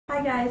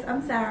Hi guys,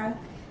 I'm Sarah.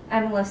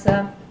 I'm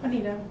Melissa.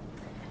 Anita.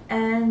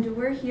 And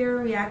we're here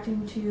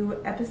reacting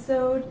to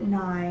episode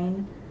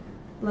 9,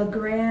 La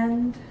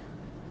Grande...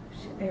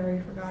 I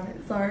already forgot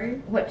it,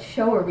 sorry. What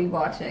show are we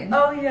watching?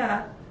 Oh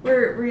yeah,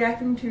 we're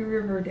reacting to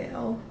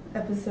Riverdale,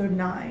 episode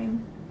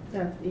 9. We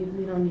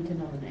don't need to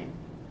know the name.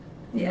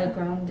 Yeah. La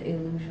Grande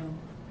Illusion.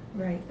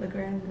 Right, La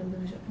Grande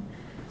Illusion.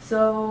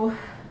 So,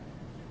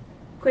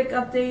 quick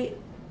update.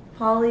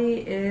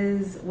 Polly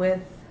is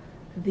with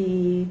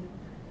the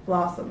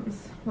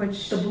Blossoms,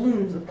 which... The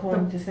Blooms,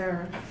 according to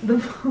Sarah.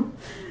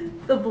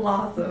 The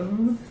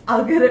Blossoms.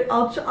 I'll get it.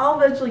 I'll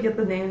eventually get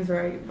the names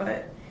right,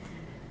 but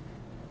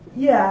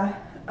yeah.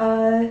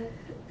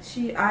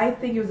 I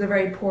think it was a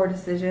very poor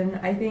decision.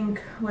 I think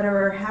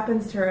whatever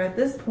happens to her at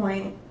this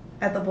point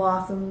at the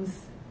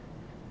Blossoms,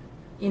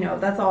 you know,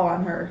 that's all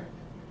on her.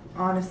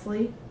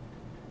 Honestly,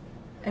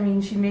 I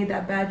mean, she made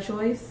that bad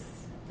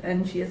choice,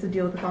 and she has to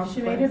deal with the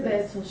consequences. She made her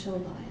bed, so she'll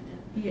lie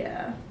in it.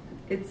 Yeah,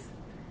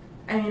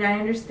 I mean, I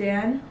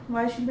understand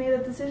why she made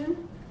that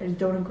decision. I just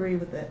don't agree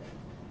with it.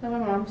 Like my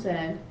mom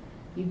said,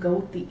 you go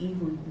with the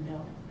evil you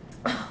know.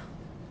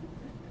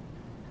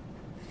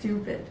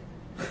 Stupid.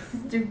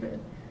 Stupid.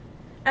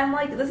 And,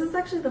 like, this is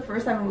actually the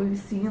first time we've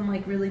seen,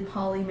 like, really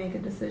Polly make a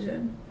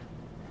decision.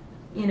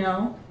 You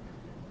know?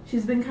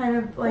 She's been kind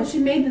of, like... Well, she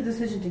made the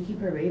decision to keep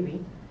her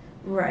baby.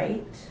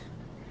 Right.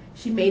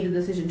 She made the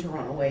decision to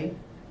run away.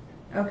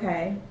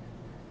 Okay.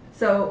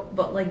 So,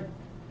 but, like...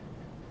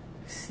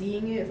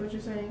 Seeing it is what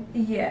you're saying?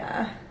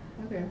 Yeah.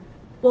 Okay.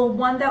 Well,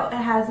 one that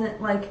hasn't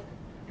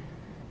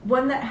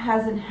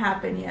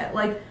happened yet.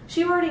 Like,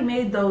 she already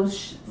made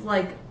those,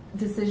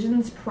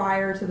 decisions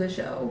prior to the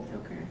show.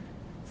 Okay.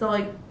 So,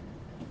 like,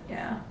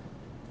 yeah.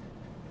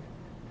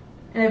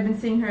 And I've been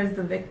seeing her as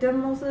the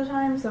victim most of the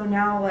time, so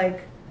now,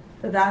 like,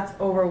 that's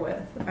over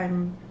with.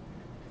 I'm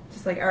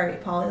just like,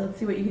 alright, Polly, let's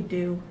see what you could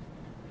do.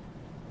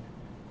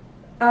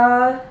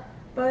 But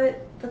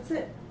that's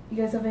it. You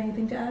guys have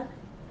anything to add?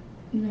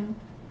 No.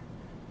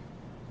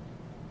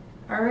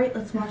 Alright,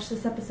 let's watch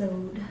this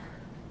episode.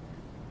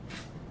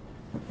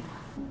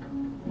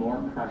 More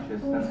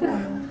precious than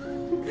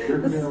oil.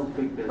 Riverdale's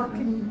big business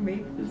Fucking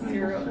maple is maple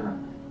syrup. syrup.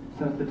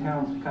 Since the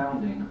town's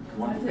founding,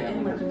 one Is it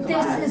in family like has a decided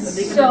glass? This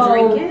Are is they gonna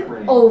so drink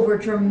it? over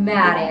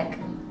dramatic.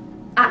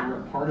 We're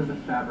a part of the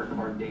fabric of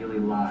our daily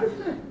lives.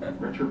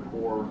 Rich or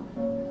poor,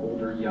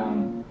 old or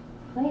young.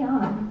 Play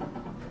on.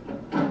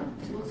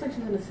 She looks like she's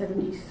in a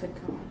 70s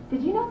sitcom.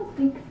 Did you know this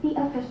week's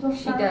the official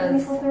She start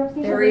does. of maple syrup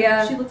season? Very,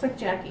 She looks like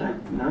Jackie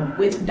Nice.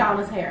 with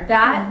Donna's hair.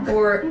 that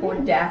or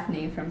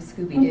Daphne from And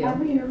Scooby-Doo.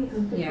 every year we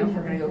host a You know, if tea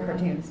we're gonna go ceremony,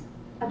 cartoons.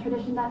 a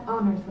tradition that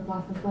honors the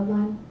Blossom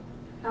bloodline,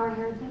 our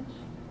heritage.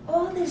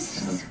 All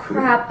this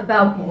crap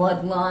about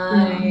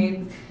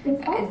bloodlines.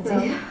 It's also It's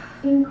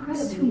too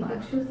incredibly much.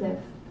 exclusive.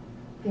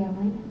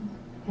 Family and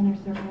inner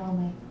circle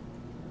only.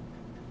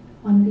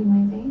 Want to be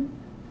my babe?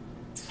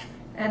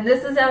 And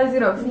this is how he's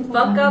gonna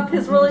fuck up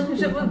his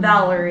relationship with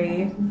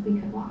Valerie. Since we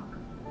could walk.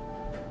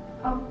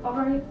 Oh,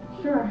 alright,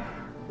 sure.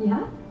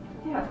 Yeah?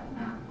 Yeah.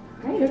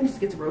 She Great. just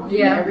gets roped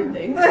Yeah. into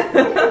everything.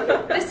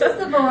 This is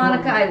the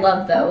Veronica I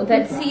love, though,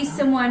 that sees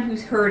someone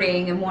who's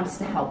hurting and wants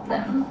to help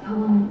them. This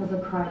poem was a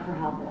cry for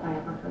help if I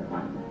ever heard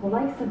one. The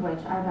likes of which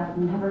I vowed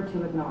never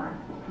to ignore.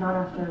 Not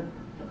after...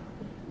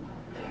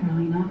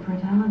 Surely not for a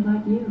talent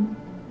like you.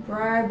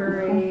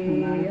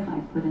 Bribery. I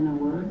put in a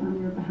word on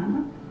your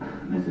behalf.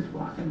 Mrs.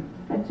 Blossom,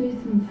 At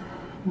Jason's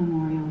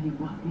memorial, he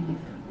brought me his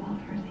football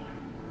jersey.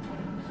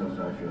 I'm so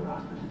sorry for your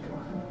loss, Mrs.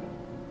 Blossom.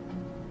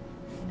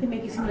 They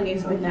make it seem like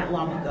it's been that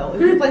long ago. It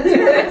was like 2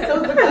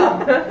 episodes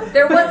ago.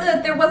 There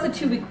was a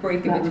 2-week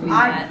break in between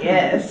I that.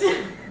 guess.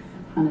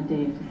 On a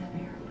day of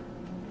despair.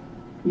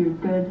 You're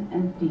good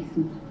and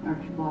decent,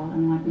 Archibald,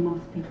 unlike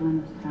most people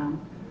in this town.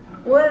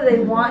 What, do they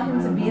want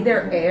him to be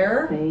their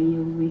heir? Say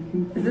you'll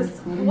reconsider. Is this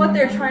what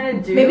they're trying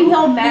to do? Maybe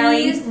he'll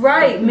marry. He's-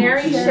 Right,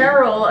 marry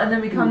Cheryl and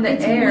then become the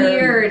It's heir.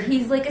 weird.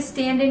 He's like a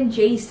stand-in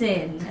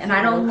Jason, and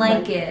I don't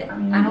like it.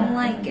 I don't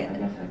like I it.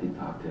 guess I could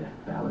talk to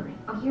Valerie.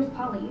 Oh, here's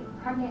Polly,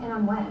 pregnant and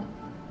unwed.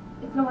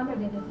 It's no wonder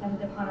they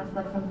descended upon us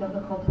like some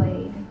biblical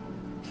plague.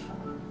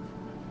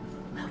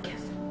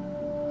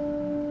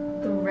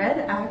 The red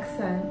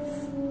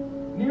accents.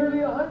 Nearly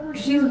 100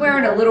 She's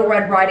wearing a Little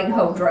Red Riding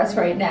Hood dress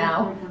right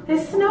now.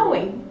 It's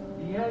snowing.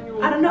 The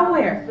annual Out of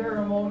nowhere.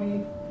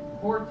 ceremony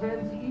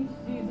portends each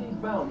season's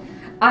bounty.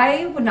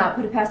 I would not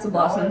put it past the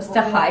Blossoms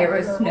to hire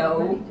a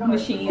snow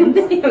machine.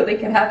 You know, they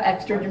could have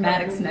extra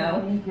dramatic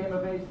snow. Came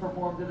of age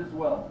performed it as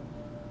well.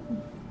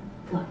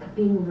 Look,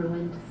 being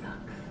ruined sucks.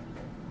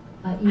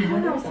 But you I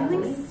don't know, have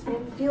something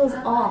family. feels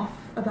off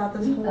about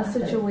this whole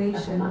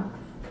situation.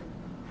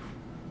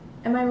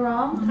 Am I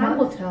wrong? Time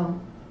will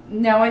tell.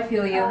 No, I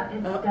feel you.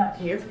 It's Oh, Dutch.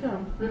 here's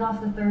come. We lost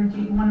the third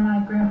G when my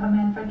grandpa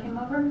Manfred came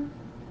over.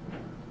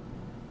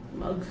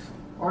 Mugs.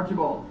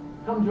 Archibald,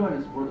 come join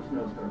us before the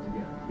snow starts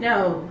again.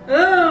 No.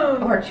 Oh,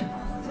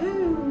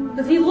 Archibald.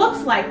 Because he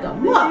looks like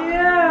them. Look.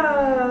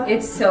 yeah.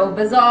 It's so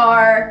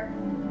bizarre.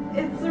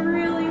 It's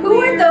really Who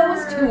weird. are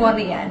those two on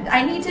the end?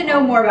 I need to know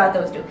more about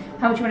those two.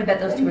 How much you want to bet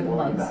those two are the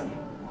mugs?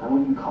 I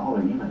wouldn't call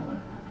her, email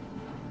her.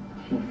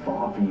 She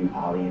fought for you,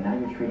 Polly, and now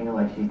you're treating her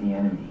like she's the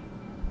enemy.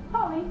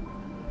 Polly,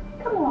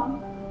 come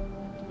along.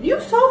 You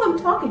saw them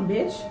talking,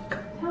 bitch.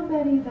 Tell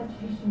Betty that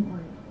she shouldn't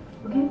worry,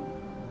 okay?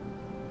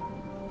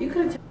 You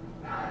could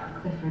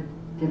have. Clifford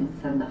didn't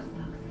send those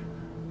thugs.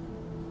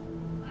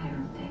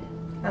 Hiram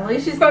did. At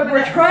least she's. But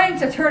we're trying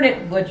to turn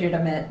it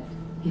legitimate.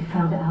 You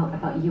found out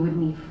about you and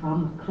me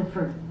from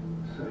Clifford.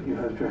 So you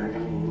have dragged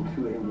me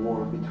into a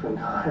war between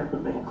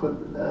Hiram and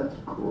Clifford. That's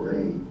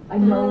great. I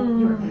know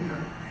you're angry.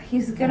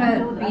 He's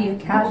gonna be a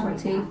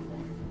casualty.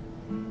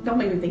 Don't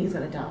make me think he's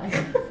gonna die.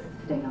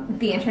 Stay on.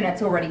 The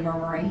internet's already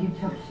murmuring. You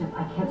jump ship.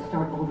 I can't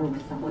start over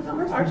with someone else.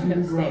 Where's Archie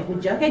gonna stay?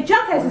 With Jughead?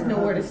 Jughead has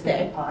nowhere to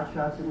stay. Pot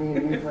shots at me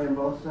and you playing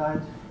both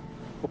sides.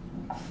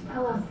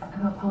 Tell us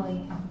about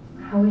Polly.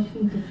 How is she?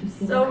 Did you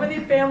see So her? many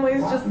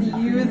families just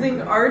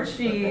using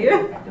Archie.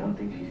 I don't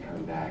think she's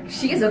coming back.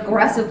 She is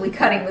aggressively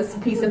cutting this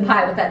piece of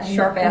pie with that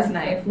sharp-ass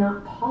knife. It's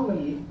not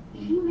Polly.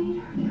 She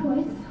made her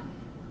choice.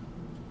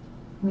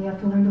 We have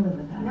to learn to live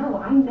with that. No,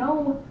 I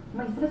know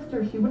my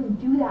sister. She wouldn't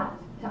do that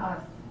to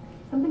us.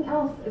 Something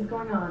else is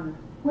going on.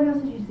 What else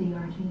did you see,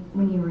 Archie,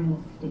 when you were in the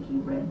sticky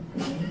red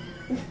city?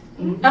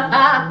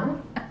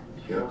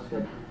 Cheryl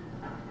said,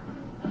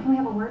 Can we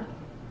have a word?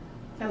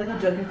 I like how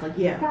Jughead's like,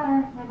 yeah, Got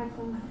her, my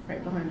vixens.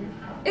 right behind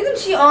you. Isn't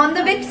she on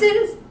the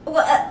Vixens?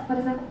 What? What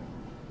is it?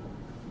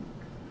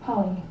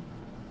 Polly.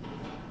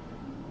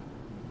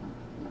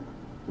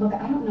 Look,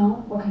 I don't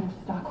know what kind of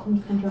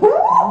Stockholm syndrome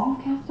spell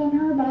you've cast on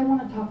her, but I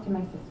want to talk to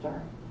my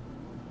sister.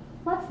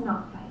 Let's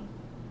not fight.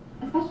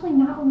 Especially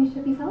not when we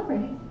should be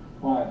celebrating.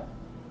 Why?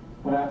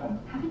 What happened?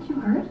 Haven't you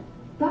heard?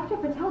 Dr.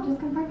 Patel just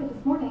confirmed it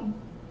this morning.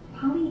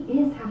 Polly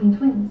is having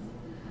twins.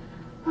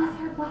 Bless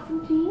her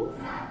blossom genes.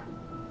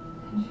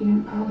 And she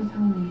didn't call to tell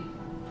me.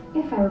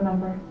 If I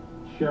remember.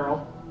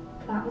 Cheryl?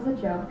 That was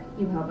a joke,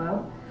 you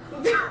hobo.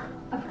 Of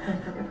course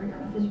I'll give her your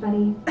message,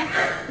 Betty.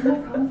 No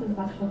promises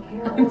that she'll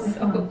care or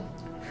respond.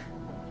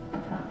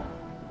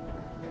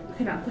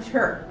 Okay, now push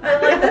her. I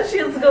like that she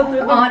has to go through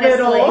the Honestly,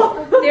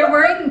 middle.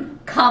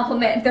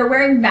 they're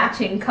wearing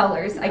matching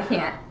colors. I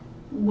can't.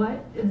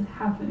 What is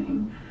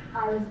happening?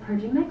 I was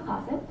purging my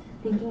closet,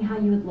 thinking how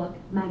you would look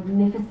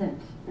magnificent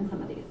in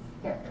some of these.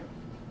 Here.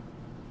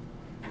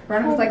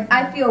 Veronica's like,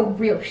 I feel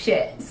real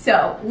shit,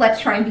 so let's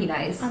try and be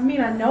nice. I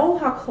mean, I know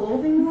how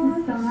clothing This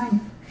is so was.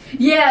 nice.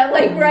 Yeah,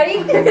 like,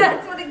 right?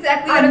 That's what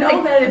exactly I what I'm know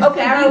thinking. that it's Okay,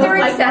 Sarah these are was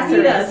like accessories.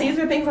 Rita. These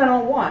are things I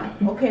don't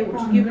want. Okay,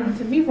 what you giving them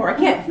to me for? I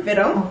can't fit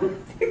them.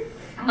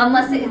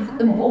 Unless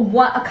it's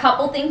a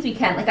couple things we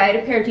can. Like, I had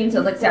a pair of jeans, I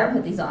was like, Sarah,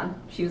 put these on.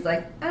 She was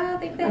like, ah,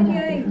 they fit And I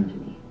good. gave them to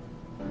me.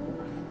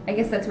 I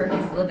guess that's where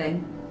he's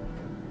living.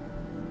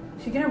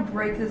 She gonna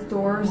break this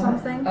door or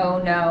something? Oh,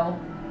 no.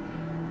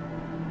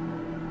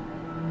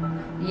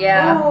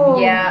 Yeah, Oh. I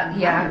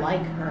yeah.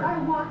 like her. I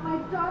want my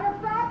daughter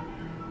back,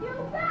 you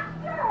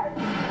bastard!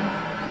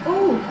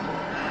 Oh.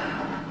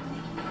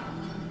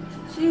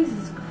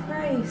 Jesus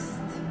Christ.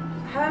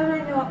 How did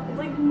I know?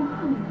 Like,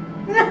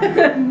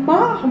 Mom.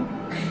 Mom.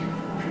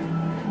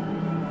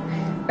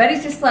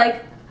 Betty's just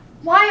like,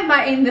 why am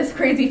I in this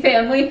crazy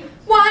family?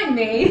 Why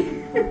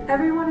me?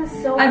 everyone is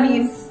so I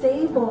mean-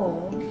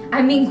 unstable.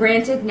 I mean,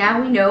 granted,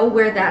 now we know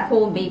where that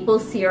whole maple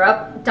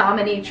syrup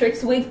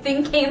dominatrix wig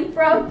thing came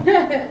from.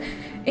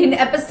 In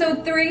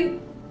episode 3,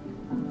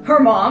 her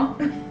mom.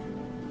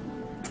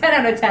 10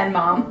 out of 10,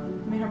 mom.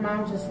 I mean, her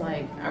mom's just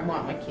like, I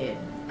want my kid.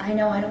 I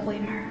know, I don't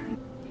blame her.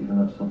 Giving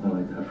up something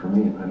like that for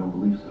me, and I don't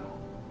believe so.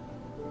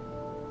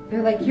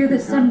 They're like, you're the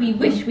son we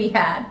wish we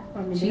had.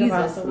 I mean, think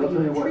about Jesus. the I'll way tell you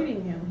you were what,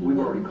 treating him. He we've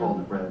wouldn't already know. called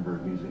the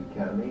Brandenburg Music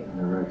Academy, and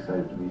they're very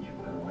excited to meet you,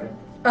 by the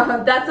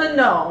way. That's a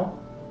no.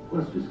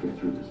 Let's just get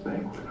through this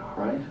banquet, all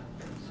right?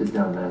 Sit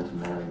down man to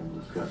man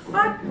and discuss what we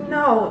Fuck can do.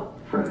 no.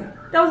 Fred,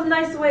 That was a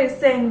nice way of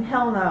saying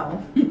hell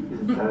no. is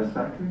it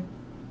satisfactory?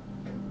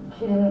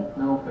 She didn't.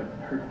 No, but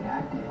her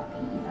dad did.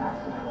 He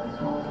accidentally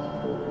smoked a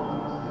whole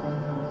bottle.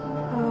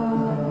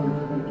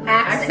 Oh.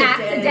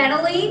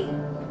 Accidentally?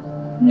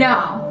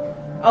 No.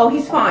 Oh,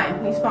 he's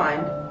fine. He's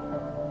fine.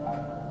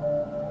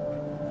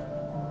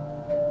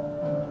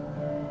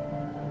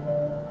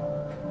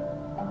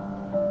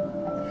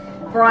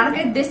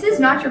 Veronica, this is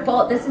not your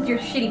fault. This is your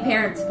shitty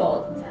parents'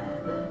 fault.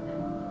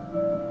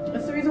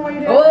 That's the reason why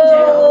your dad's in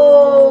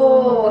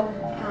Oh!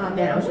 jail. Oh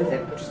man, I was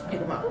just pick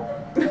him up.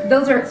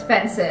 Those are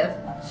expensive.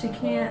 She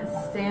can't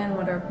stand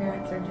what her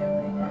parents are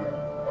doing.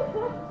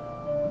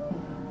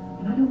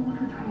 And I don't want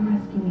her trying to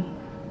rescue me.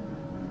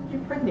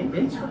 You're pregnant,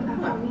 bitch. What the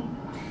About fuck? me.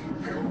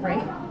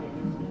 Right?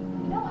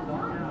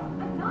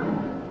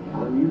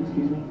 Pardon you,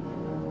 excuse me?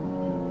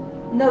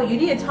 No, you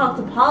need to talk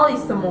to Polly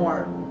some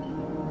more.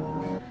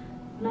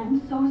 And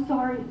I'm so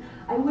sorry.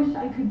 I wish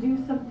I could do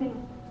something.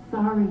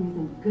 Sorry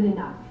isn't good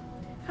enough.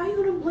 How you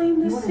gonna blame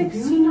You this wanna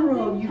do 16-year-old?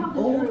 something? You Tell the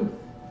old. truth.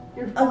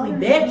 Your ugly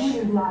father bitch.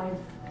 ruined lives.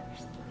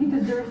 He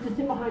deserves to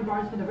sit behind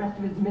bars for the rest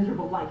of his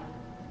miserable life.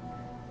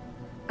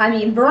 I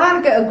mean,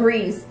 Veronica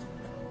agrees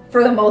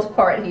for the most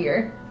part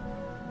here.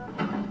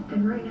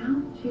 And right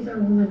now, she's our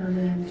woman on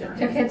the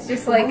inside. Okay, it's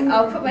just like,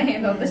 I'll put my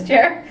hand on this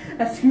chair.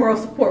 That's moral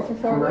support for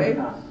Correct 4-way.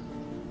 us.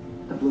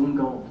 The blue and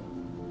gold.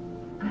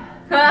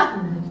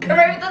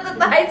 Commercials at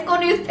the high school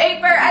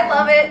newspaper. I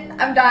love it.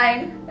 I'm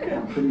dying.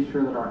 I'm pretty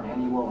sure that our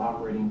annual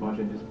operating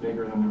budget is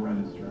bigger than the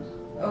registers.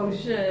 Oh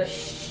shit.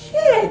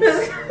 Shit.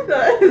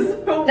 That is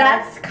so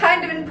That's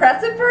kind of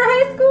impressive for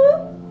high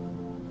school.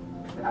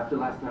 After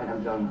last night,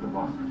 I'm done with the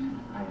Fosters.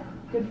 I am.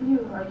 Good for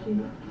you, Archie.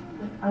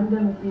 I'm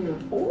done with you.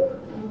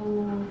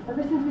 Oh.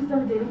 Ever since we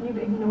started dating, you've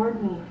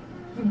ignored me.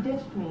 You've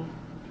ditched me.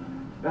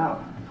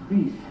 Val,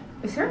 please.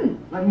 Is her...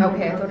 Let me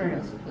Okay, I know. thought her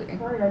nose was bleeding.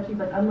 Sorry, Archie,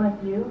 but unlike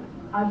you,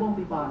 I won't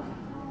be bought.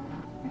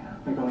 Yeah,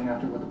 they're going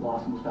after what the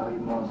Blossoms value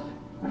most.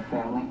 Their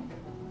family.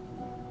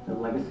 Their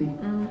legacy.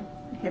 You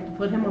have to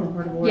put him on the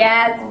board of order.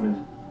 Yes. Motive.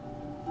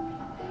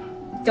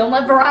 Don't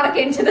let Veronica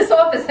into this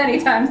office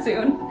anytime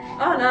soon.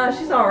 Oh no,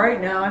 she's alright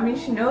now. I mean,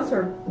 she knows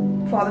her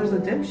father's a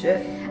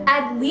dipshit.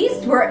 At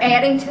least we're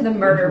adding to the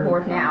murder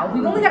board now.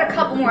 We've only got a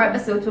couple more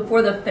episodes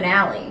before the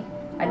finale.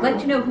 I'd like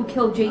to know who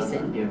killed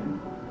Jason.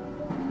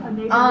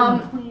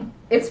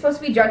 It's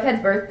supposed to be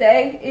Jughead's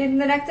birthday in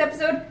the next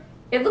episode.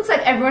 It looks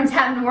like everyone's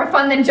having more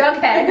fun than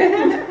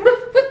Jughead.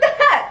 What the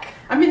heck?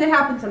 I mean, that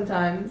happens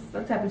sometimes.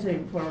 That's happened to me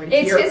before. When It's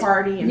it's your his-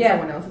 party and yeah.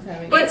 someone else is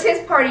having It's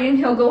his party and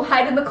he'll go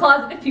hide in the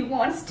closet if he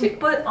wants to.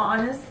 But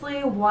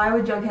honestly, why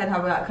would Jughead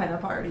have that kind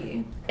of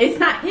party? It's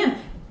not him.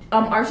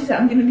 Archie said,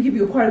 I'm going to give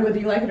you a party whether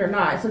you like it or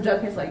not. So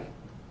Jughead's like...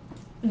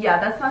 Yeah,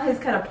 that's not his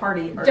kind of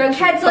party.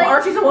 Jughead's So like...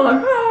 Archie's the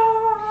one like...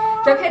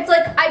 Jughead's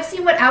like, I've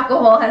seen what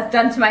alcohol has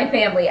done to my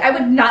family. I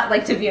would not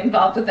like to be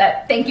involved with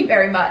that. Thank you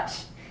very much.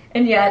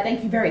 And yeah,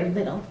 Thank you very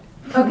little.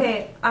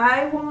 Okay,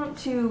 I want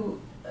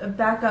to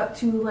back up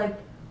to like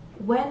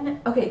when.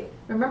 Okay,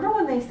 remember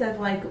when they said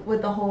like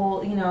with the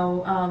whole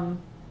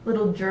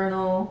little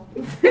journal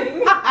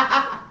thing,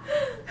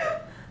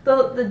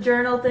 the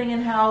journal thing,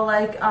 and how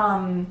like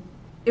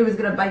it was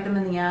gonna bite them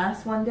in the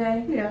ass one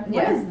day. Yeah. When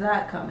Yeah. is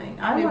that coming?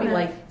 I Maybe wanna,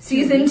 like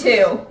season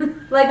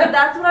 2. like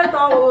that's what I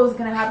thought was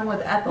gonna happen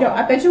with Ethel. Yo,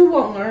 I bet you we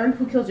won't learn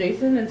who killed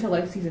Jason until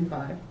like season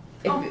 5.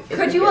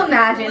 Could you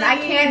imagine? I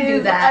can't do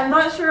Please, that. I'm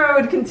not sure I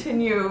would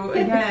continue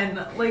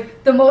again.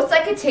 Like, The most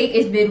I could take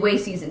is midway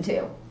season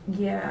 2.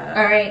 yeah.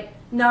 Alright?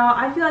 No,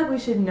 I feel like we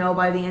should know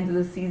by the end of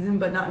the season,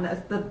 but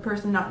not the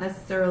person not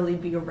necessarily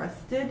be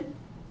arrested.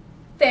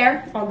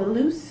 Fair. On the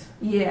loose?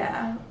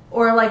 Yeah,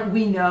 or like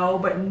we know,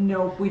 but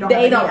no, we don't.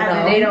 They have don't any know.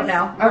 evidence. They don't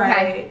know. Okay.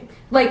 Right.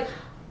 Like,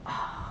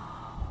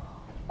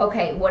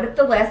 okay, what if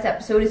the last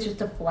episode is just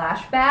a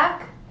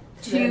flashback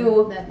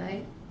to that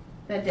night?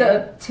 That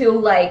day? to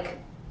like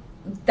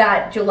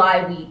that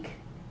July week?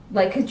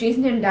 Like, because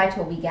Jason didn't die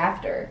till a week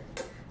after.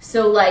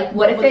 So, like,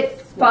 what if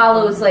it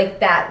follows like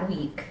that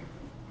week?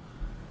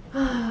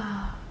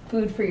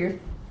 Food for your...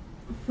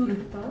 Food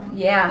for thought.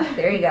 Yeah,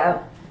 there you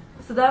go.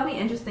 So that'd be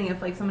interesting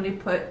if like somebody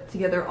put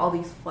together all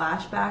these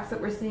flashbacks that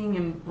we're seeing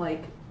and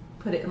like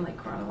put it in like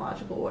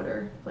chronological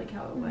order, like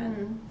how it went.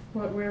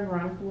 Where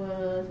Veronica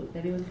was, what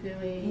Betty was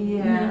doing.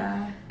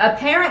 Yeah.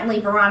 Apparently,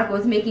 Veronica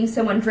was making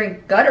someone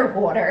drink gutter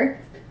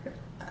water.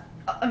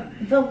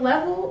 The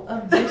level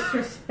of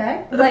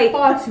disrespect, Like-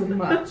 far too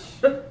much.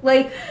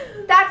 Like,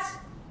 that's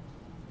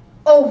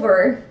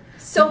over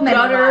so many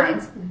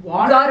lines.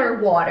 Water. Gutter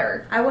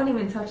water. I wouldn't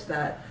even touch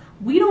that.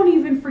 We don't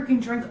even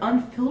freaking drink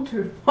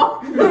unfiltered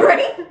water.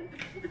 Right?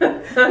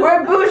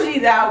 We're bougie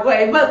that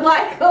way, but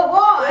like, come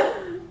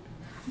on.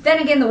 Then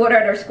again, the water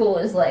at our school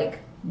is, like,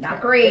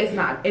 not great. It's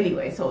not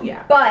anyway, so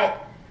yeah.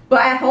 But,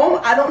 But at home,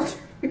 I don't.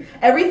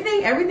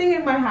 Everything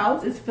in my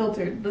house is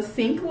filtered. The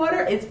sink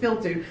water is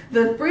filtered.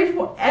 The fridge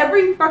water,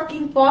 every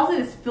fucking faucet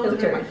is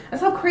filtered.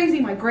 That's how crazy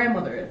my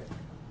grandmother is.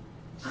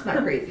 She's not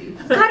crazy.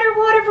 gutter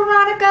water,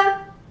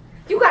 Veronica,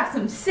 you got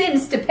some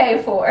sins to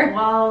pay for.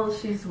 Well,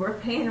 we're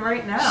paying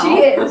right now.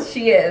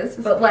 She is.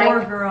 This But, poor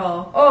like,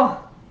 girl.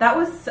 oh, That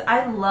was,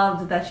 I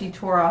loved that she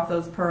tore off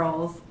those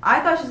pearls.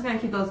 I thought she was gonna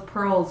keep those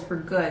pearls for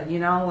good,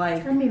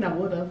 like. I mean, I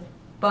would have.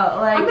 But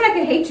like, I mean, I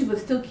can hate you, but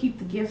still keep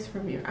the gifts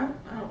from you. I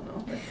don't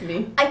know. That's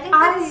me. I think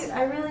that's...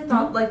 I really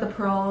thought like the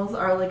pearls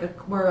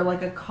were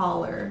like a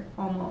collar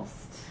almost.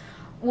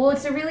 Well,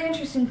 it's a really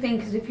interesting thing,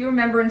 because if you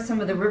remember in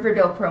some of the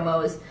Riverdale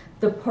promos,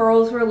 the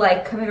pearls were,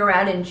 like, coming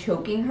around and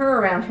choking her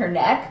around her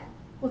neck.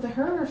 Was it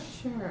her or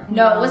Cheryl?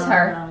 No, it was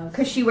her, No,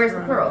 because she wears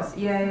the pearls.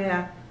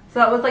 Yeah. So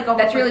that was like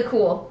almost That's really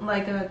cool.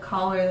 like a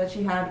collar that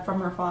she had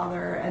from her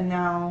father, and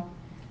now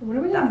When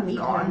are we gonna that's meet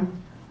gone.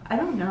 him? I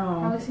don't know.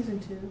 Probably season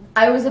 2.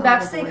 I was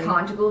about to say Probably.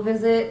 conjugal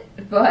visit,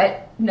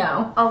 but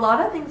no. A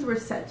lot of things were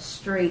set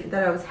straight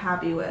that I was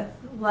happy with,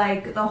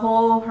 like the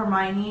whole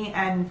Hermione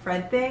and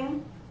Fred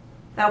thing.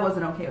 That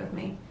wasn't okay with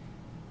me.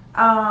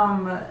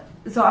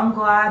 So I'm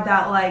glad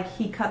that like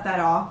he cut that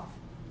off.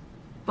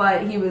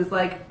 But he was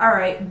like, all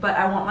right, but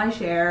I want my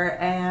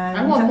share, and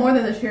I want more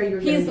than the share you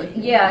were He's getting.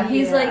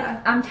 he's like,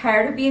 Yeah. I'm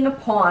tired of being a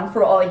pawn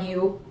for all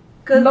you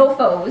 'Cause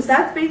mofos.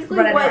 That's basically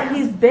running what around.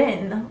 he's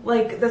been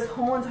like this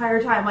whole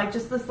entire time. Like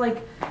just this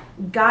like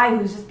guy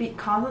who's just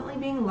constantly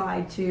being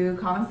lied to,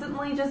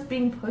 constantly just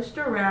being pushed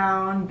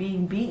around,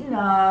 being beaten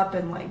up,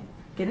 and like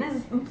getting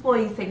his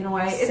employees taken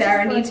away. It's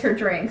Sarah just, needs like, her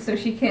drink so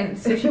she can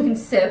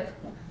sip.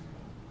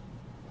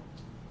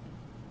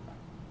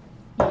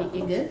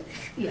 You good?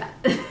 Yeah.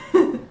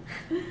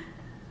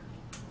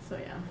 So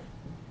yeah.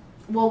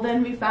 Well,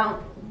 then we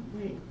found.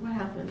 Wait, what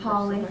happened?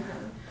 Polly.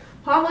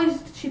 Polly,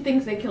 she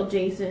thinks they killed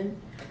Jason.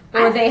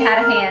 Or they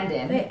had a hand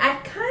in. I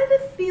kind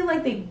of feel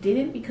like they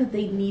didn't because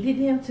they needed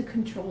him to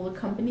control the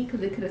company because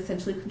they could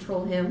essentially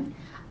control him.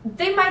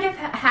 They might have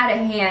had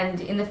a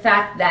hand in the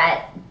fact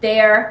that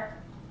their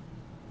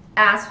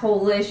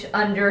asshole-ish,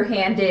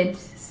 underhanded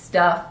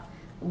stuff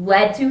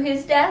led to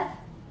his death.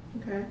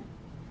 Okay.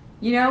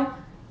 You know?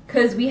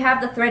 Because we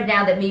have the thread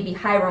now that maybe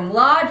Hiram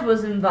Lodge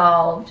was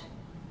involved.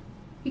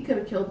 He could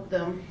have killed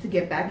them to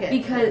get back at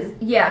Because, him.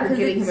 yeah, For because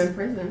getting him in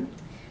prison.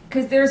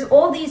 Because there's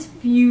all these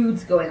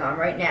feuds going on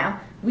right now.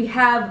 We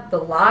have the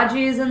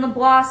Lodges and the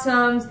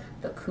Blossoms,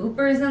 the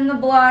Coopers and the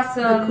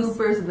Blossoms. The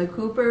Coopers and the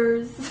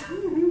Coopers.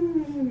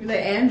 The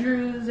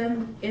Andrews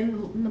and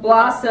in the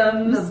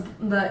Blossoms.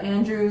 The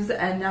Andrews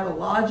and now the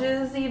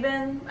Lodges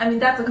even. I mean,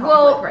 that's a conflict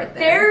Well, right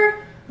there.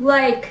 they're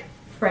like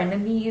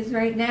frenemies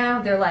right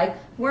now. They're like,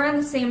 we're on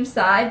the same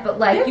side, but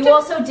like, They're you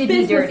just also did me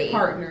business dirty.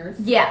 partners.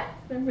 Yeah.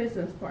 They're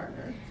business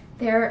partners.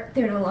 They're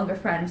no longer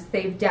friends.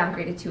 They've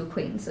downgraded to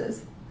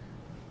acquaintances.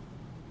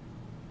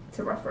 It's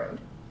a rough road.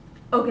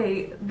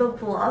 Okay, the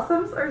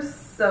Blossoms are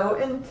so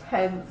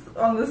intense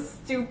on the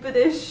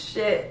stupidest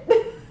shit.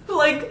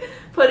 Like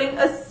putting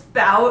a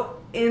spout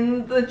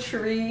in the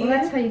tree. Well,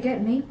 that's how you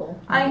get maple.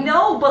 I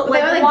know, but Well, they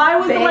like, were, like, why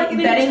was it like an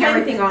betting intense-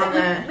 everything on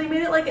that. They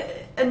made it like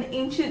an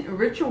ancient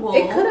ritual.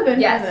 It could have been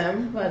Yes. for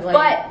them, but like,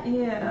 But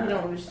Yeah. you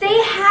don't understand.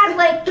 they had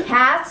like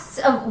casts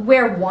of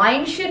where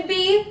wine should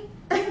be.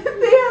 They had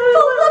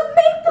Full of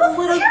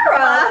maple little syrup.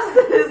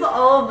 glasses,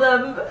 all of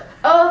them.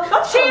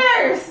 Oh,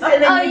 cheers!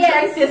 And then Oh, you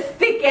yes. drink this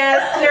thick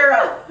ass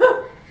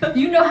syrup.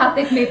 You know how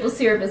thick maple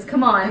syrup is.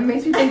 Come It on.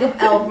 makes me think of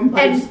Elf and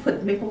And- just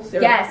put maple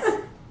syrup. Yes.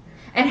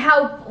 And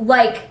how,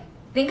 like,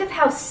 think of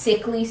how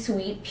sickly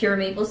sweet pure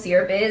maple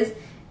syrup is.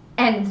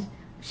 And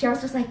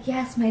Cheryl's just like,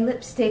 yes, my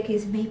lipstick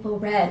is maple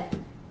red.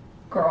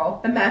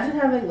 Girl. Imagine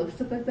having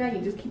lipstick like that.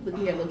 You just keep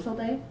looking at lips all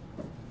day.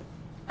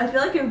 I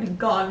feel like it would be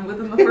gone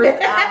within the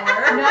first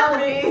hour.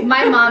 No,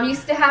 my mom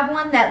used to have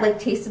one that, like,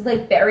 tasted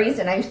like berries,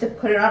 and I used to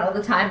put it on all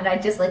the time, and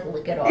I'd just, like,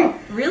 lick it off.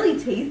 Really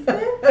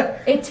tasted?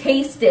 It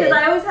tasted. Because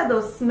I always had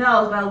those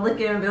smells, but I'd lick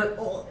it and be like,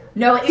 oh.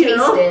 No, it You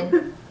know?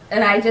 tasted.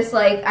 And I just,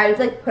 like, I would,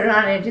 like, put it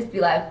on and it'd just be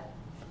like,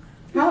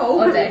 How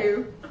old All were day.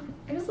 you?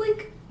 it was,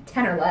 like,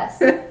 10 or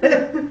less.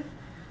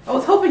 I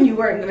was hoping you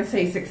weren't going to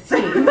say 16.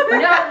 No, no.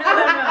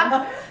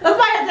 That's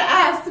why I had to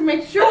ask to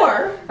make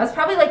sure. I was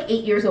probably, like,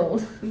 8 years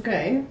old.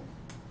 Okay.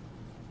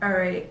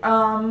 Alright,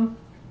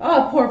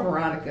 Oh, poor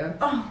Veronica.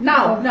 oh,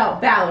 No,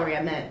 Valerie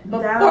I meant.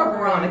 But poor Valerie.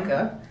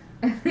 Veronica.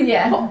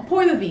 Yeah.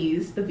 Poor the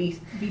V's. The V's.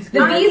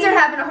 The bees are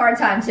having a hard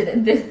time to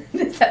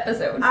this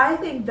episode. I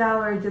think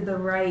Valerie did the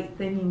right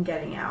thing in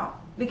getting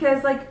out.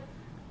 Because, like,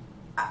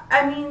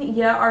 I mean,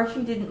 yeah,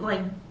 Archie didn't,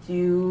 like,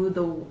 do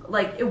the,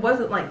 like, it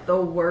wasn't, like, the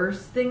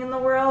worst thing in the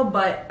world,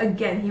 but,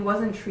 again, he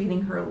wasn't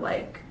treating her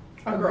like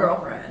a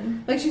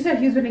girlfriend. Like she said,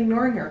 he's been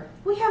ignoring her.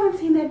 We haven't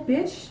seen that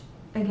bitch.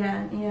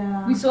 Again,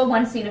 yeah. We saw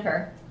one scene of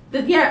her.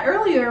 Yeah,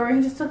 earlier when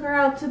he just took her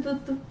out to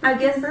the I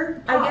guess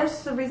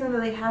Pops. the reason that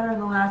they had her in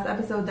the last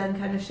episode then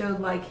kind of showed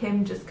like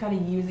him just kind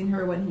of using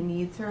her when he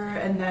needs her,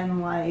 and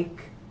then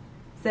like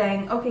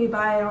saying, "Okay,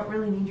 bye. I don't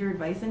really need your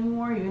advice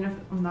anymore, even if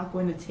I'm not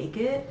going to take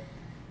it."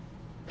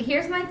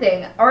 Here's my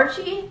thing.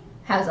 Archie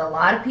has a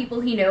lot of people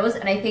he knows,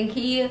 and I think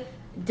he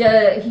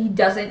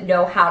doesn't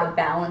know how to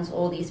balance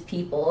all these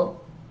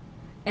people.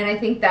 And I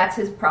think that's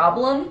his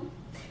problem,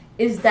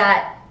 is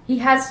that he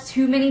has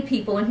too many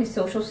people in his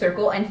social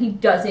circle, and he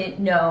doesn't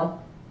know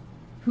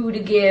who to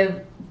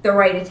give the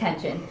right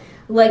attention.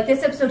 Like,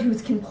 this episode, he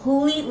was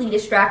completely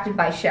distracted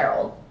by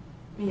Cheryl.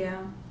 Yeah.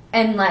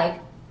 And, like,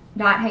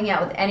 not hanging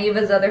out with any of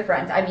his other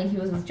friends. I mean, he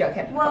was with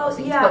Jughead in a couple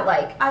scenes, yeah. but,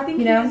 like, I think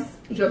you know?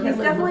 he's Jughead lived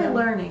definitely with him.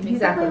 learning. He's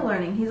Exactly. definitely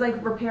learning. He's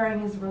like repairing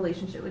his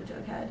relationship with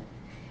Jughead.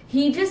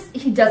 He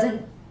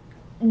doesn't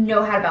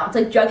know how to balance.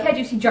 Like, Jughead,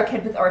 you see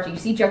Jughead with Archie, you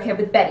see Jughead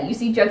with Betty, you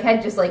see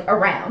Jughead just, like,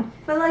 around.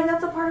 But like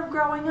that's a part of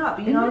growing up,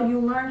 you know. You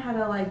learn how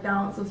to like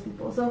balance those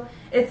people. So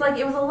it's like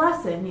it was a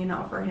lesson, you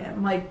know, for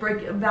him. Like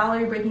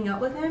Valerie breaking up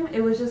with him,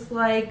 it was just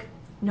like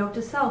note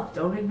to self: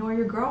 don't ignore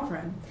your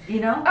girlfriend.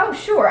 You know. Oh,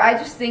 sure. I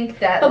just think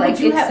that, But like, would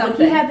you it's have, something.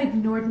 would he have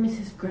ignored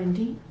Mrs.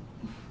 Grundy?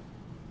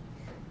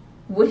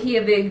 Would he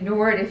have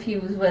ignored if he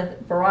was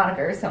with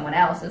Veronica or someone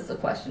else is the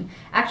question.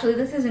 Actually,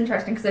 this is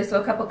interesting because I saw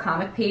a couple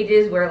comic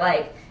pages where,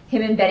 like,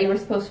 him and Betty were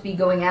supposed to be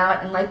going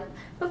out, and, like,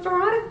 but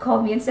Veronica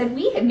called me and said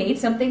we had made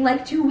something,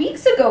 like, 2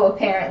 weeks ago,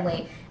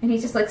 apparently. And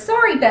he's just like,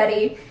 sorry,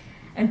 Betty.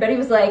 And Betty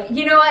was like,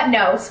 you know what?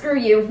 No, screw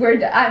you.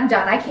 I'm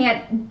done. I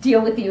can't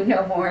deal with you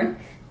no more.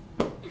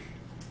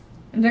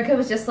 And Jughead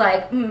was just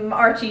like,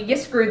 Archie, you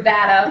screwed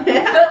that up.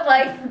 But,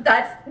 like,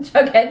 that's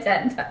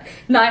Jughead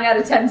 9 out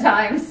of 10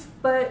 times.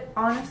 But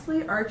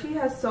honestly, Archie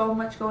has so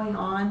much going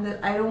on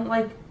that I don't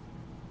like.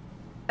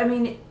 I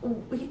mean,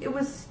 it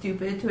was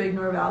stupid to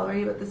ignore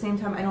Valerie, but at the same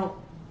time, I don't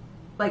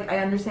like. I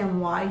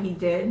understand why he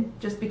did,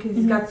 just because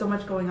he's got so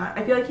much going on.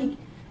 I feel like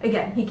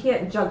again, he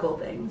can't juggle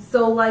things.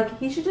 So, like,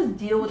 he should just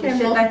deal with the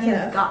shit that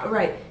he's got.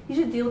 Right. He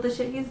should deal with the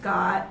shit he's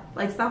got.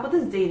 Like, stop with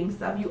this dating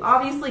stuff. You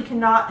obviously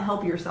cannot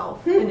help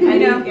yourself in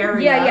any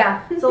area.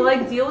 Yeah. So,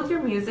 like, deal with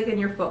your music and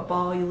your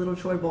football, you little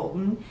Troy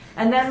Bolton.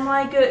 And then,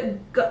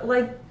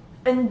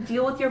 and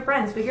deal with your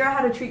friends. Figure out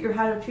how to treat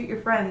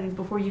your friends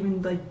before you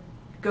even, like,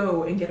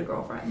 go and get a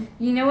girlfriend.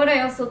 You know what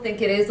I also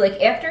think it is?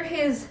 Like, after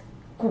his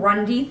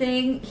Grande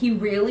thing, he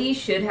really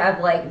should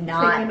have, like,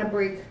 not... Taking a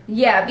break.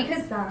 Yeah,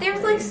 because Exactly.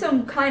 there's, like,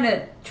 some kind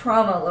of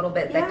trauma a little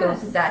bit that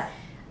goes with that.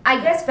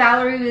 I guess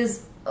Valerie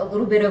was a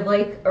little bit of,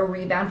 like, a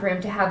rebound for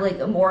him to have, like,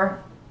 a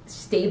more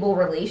stable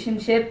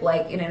relationship,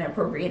 like, in an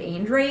appropriate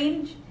age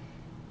range.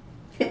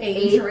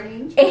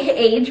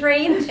 Age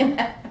range.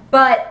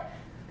 But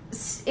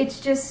it's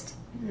just...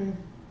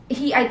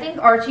 I think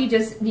Archie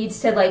just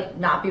needs to, like,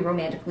 not be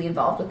romantically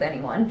involved with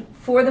anyone.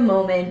 For the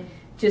moment,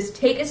 just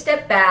take a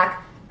step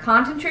back,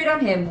 concentrate on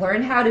him,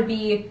 learn how to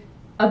be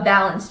a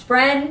balanced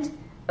friend,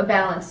 a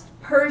balanced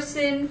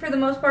person for the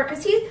most part,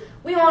 because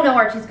we all know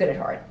Archie's good at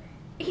heart.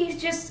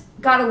 He's just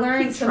got to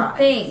learn some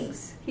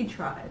things. He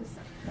tries.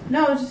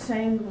 No, I was just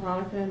saying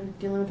Veronica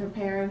dealing with her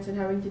parents and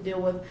having to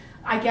deal with,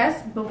 I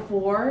guess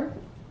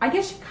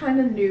she kind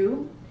of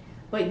knew,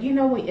 but you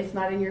know when it's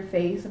not in your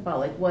face about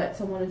like what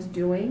someone is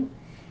doing,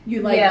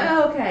 you're like,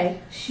 oh, okay.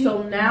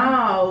 So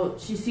now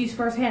she sees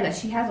firsthand that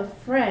she has a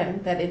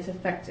friend that it's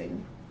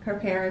affecting her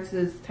parents'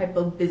 type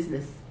of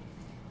business.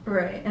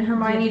 Right. And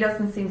Hermione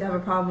doesn't seem to have a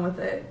problem with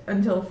it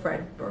until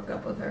Fred broke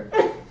up with her.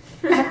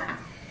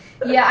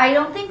 Yeah, I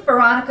don't think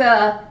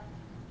Veronica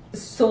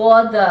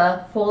saw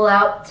the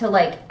fallout to,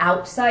 like,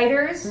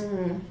 outsiders,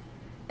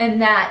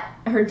 and that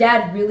her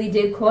dad really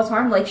did cause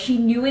harm. Like, she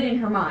knew it in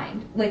her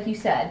mind, like you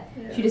said.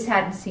 Yeah. She just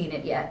hadn't seen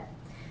it yet.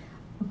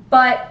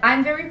 But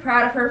I'm very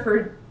proud of her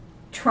for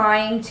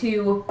trying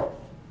to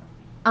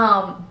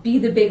be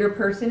the bigger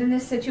person in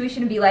this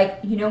situation and be like,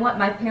 you know what,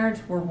 my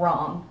parents were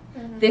wrong.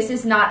 This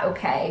is not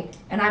okay,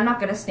 and I'm not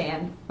going to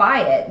stand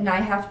by it, and I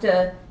have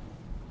to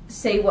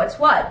say what's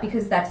what,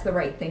 because that's the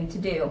right thing to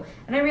do.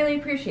 And I really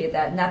appreciate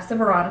that, and that's the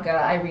Veronica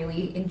I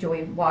really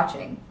enjoy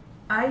watching.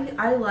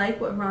 I like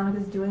what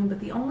Veronica's doing, but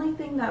the only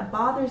thing that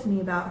bothers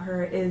me about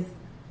her is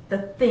the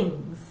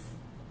things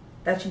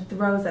that she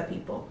throws at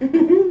people.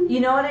 You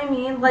know what I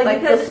mean?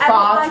 Like the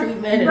spa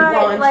treatment and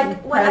lunch like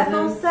and what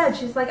Ethel presents. said.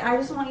 She's like, I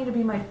just want you to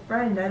be my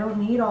friend. I don't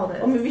need all this.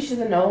 Well, maybe she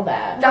doesn't know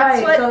that.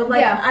 That's what, so, like,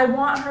 yeah. I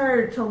want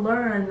her to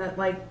learn that,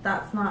 like,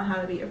 that's not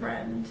how to be a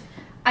friend.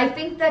 I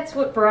think that's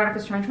what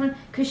Veronica's trying to learn,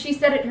 because she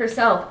said it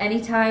herself.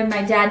 Anytime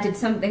my dad did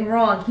something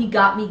wrong, he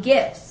got me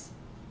gifts.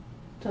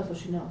 That's what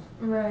she knows.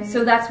 Right.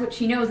 So that's what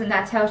she knows, and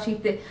that's how she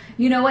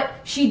you know what?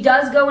 She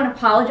does go and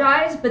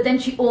apologize, but then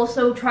she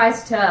also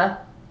tries to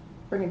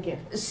bring a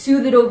gift,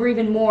 soothe it over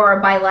even more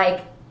by,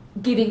 like,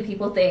 giving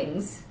people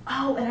things.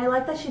 Oh, and I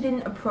like that she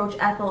didn't approach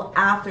Ethel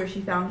after she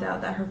found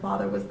out that her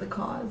father was the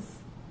cause.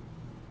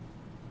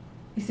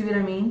 You see what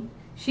I mean?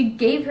 She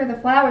gave her the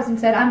flowers and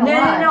said, I'm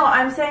alive. No,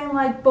 I'm saying,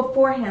 like,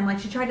 beforehand. Like,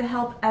 she tried to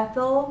help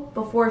Ethel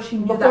before she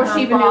knew that her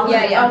she even knew father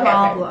was a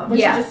problem. Okay. But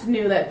she just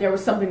knew that there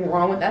was something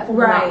wrong with Ethel.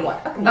 Right.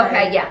 What?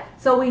 Okay, yeah.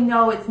 So we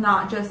know it's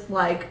not just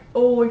like,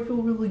 oh, I feel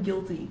really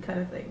guilty kind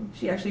of thing.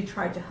 She actually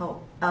tried to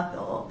help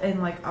Ethel in,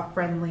 like, a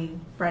friendly,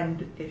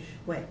 friend-ish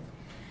way.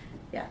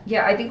 Yeah.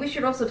 Yeah, I think we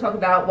should also talk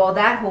about, while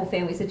that whole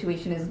family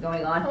situation is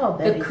going on,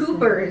 the Betty's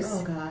Coopers.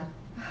 Oh, God.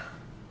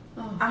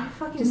 I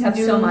fucking just have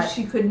knew so much.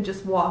 She couldn't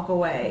just walk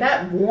away.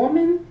 That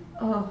woman.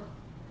 Oh.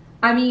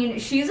 I mean,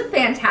 she's a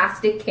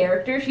fantastic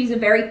character. She's a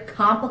very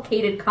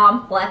complicated,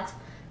 complex,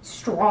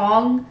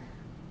 strong,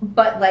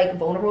 but, like,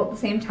 vulnerable at the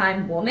same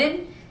time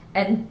woman.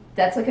 And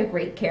that's, like, a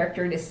great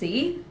character to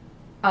see.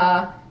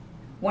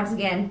 Once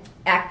again,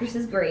 actress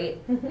is great.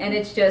 And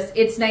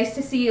it's nice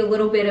to see a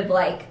little bit of,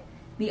 like,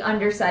 the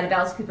underside of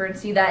Alice Cooper and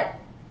see that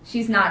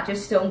she's not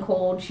just stone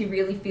cold. She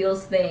really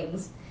feels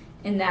things.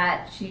 And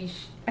that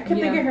I could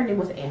figure her name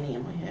was Annie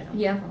in my head.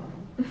 Yeah.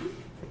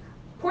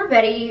 Poor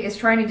Betty is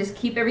trying to just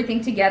keep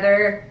everything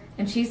together,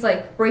 and she's,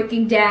 like,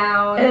 breaking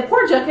down. And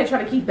poor Jughead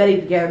trying to keep Betty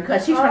together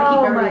because she's trying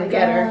to keep everything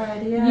together.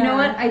 God, yeah. You know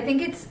what? I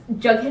think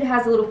Jughead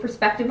has a little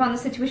perspective on the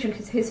situation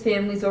because his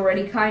family's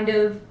already kind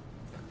of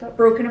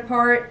broken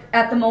apart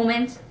at the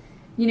moment,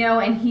 you know,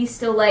 and he's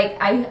still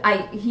like,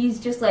 he's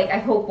just like, I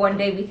hope one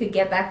day we could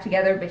get back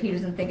together, but he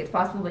doesn't think it's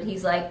possible, but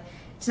he's like,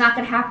 it's not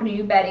going to happen to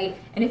you, Betty,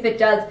 and if it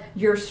does,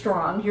 you're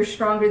strong. You're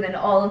stronger than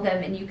all of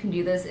them, and you can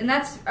do this. And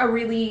that's a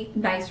really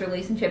nice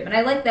relationship, and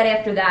I like that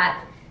after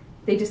that,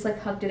 they just, like,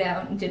 hugged it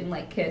out and didn't,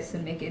 like, kiss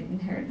and make it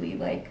inherently,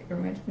 like,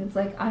 romantic. It's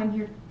like, I'm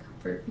here to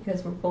comfort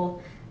because we're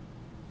both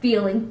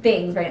feeling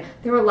things right now.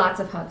 There were lots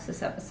of hugs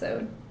this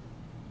episode.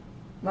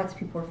 Lots of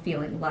people were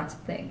feeling lots of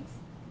things.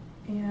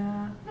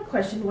 Yeah. My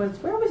question was,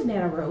 where was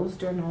Nana Rose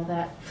during all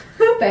that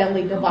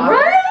family debacle?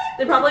 Right?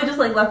 They probably just,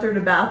 like, left her in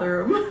a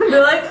bathroom.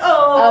 They're like,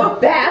 oh.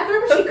 A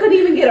bathroom? She couldn't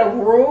even get a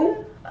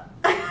room?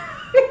 She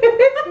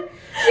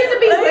had to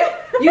be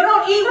where, you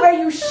don't eat where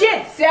you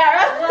shit,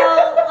 Sarah.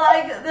 Well,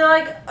 like, they're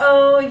like,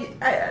 oh,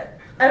 I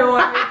don't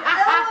want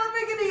to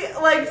make any,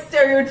 like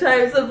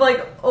stereotypes of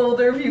like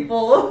older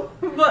people.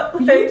 But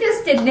You like,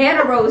 just did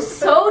Nana Rose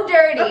so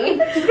dirty.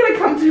 She's gonna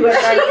come to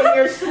us like in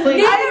your sleep.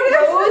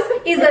 Nana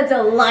Rose is a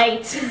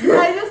delight.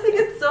 I just think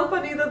it's so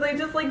funny that they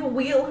just like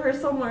wheel her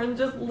somewhere and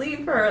just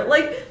leave her.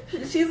 Like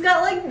she's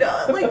got like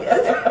no like.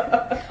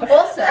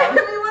 Also, I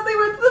mean, when they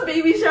went to the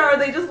baby shower,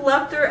 they just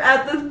left her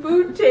at this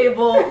food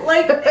table.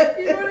 Like,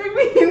 you know what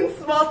I mean?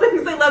 Small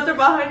things. They left her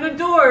behind a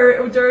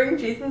door during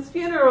Jason's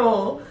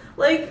funeral.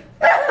 Like.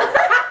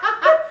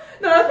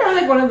 No, that's probably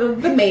like one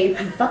of the maids.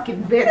 You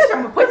fucking bitch!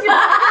 I'm gonna put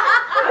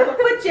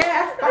your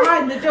ass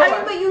behind the door. I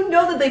mean, but you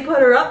know that they put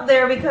her up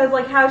there because,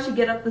 like, how'd she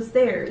get up the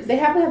stairs? They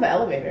happen to have an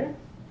elevator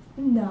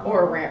No.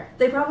 or a ramp.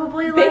 They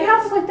probably like. Big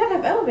houses like that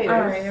have elevators.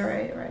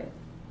 All right.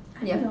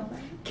 yeah. know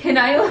that. Can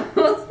I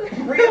almost?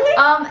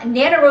 Really?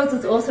 Nana Rose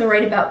was also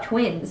right about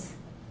twins.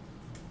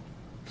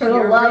 For the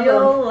Your love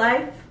real of.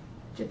 life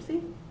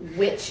gypsy.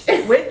 Witch.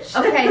 Witch.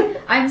 Okay,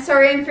 I'm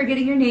sorry I'm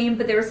forgetting your name,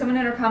 but there was someone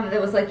in her comment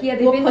that was like, yeah,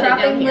 they've We'll been put it down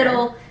dropping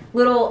here.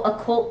 little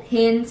occult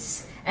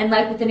hints, and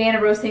like with the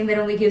Nana Rose thing, that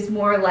only gives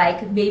more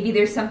like maybe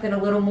there's something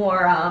a little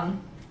more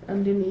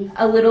Underneath.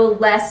 a little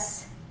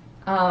less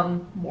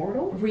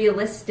Mortal?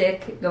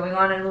 realistic going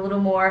on, and a little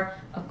more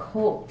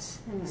occult,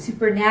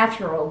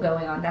 supernatural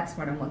going on. That's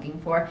what I'm looking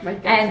for. My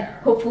God, And Sarah.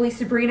 hopefully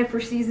Sabrina for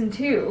season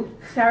 2.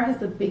 Sarah has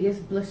the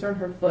biggest blister on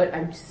her foot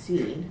I've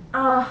seen.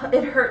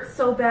 It hurts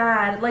so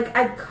bad. Like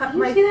I cut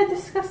You my. see that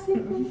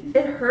disgusting thing?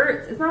 It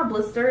hurts. It's not a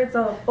blister. It's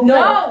a. No,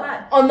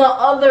 cut.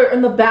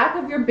 on the back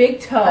of your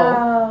big toe.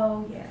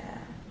 Oh yeah.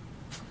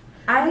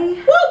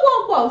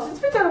 Whoa!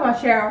 Since we're talking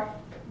about Cheryl,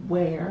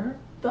 where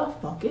the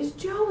fuck is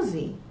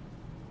Josie?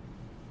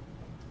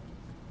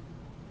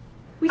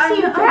 We I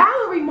see know.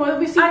 Valerie more than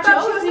we see I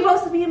thought she was Josie.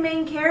 supposed to be a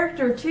main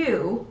character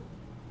too.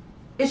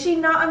 Is she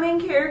not a main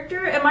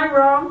character? Am I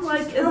wrong?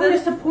 Like, is Probably a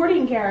this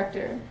supporting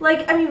character.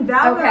 like? I mean,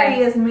 Valerie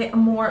Okay. has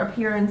more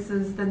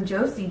appearances than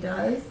Josie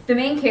does. The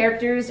main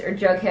characters are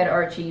Jughead,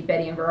 Archie,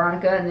 Betty, and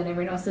Veronica, and then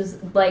everyone else is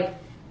like,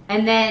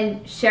 and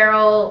then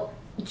Cheryl,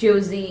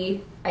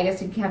 Josie, I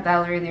guess you can have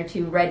Valerie in there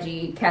too,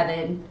 Reggie,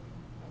 Kevin,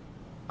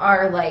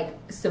 are like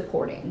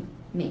supporting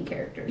main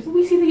characters.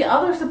 We see the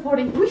other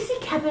supporting. We see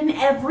Kevin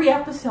every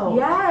episode.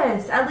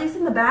 Yes, at least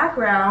in the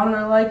background,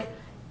 or like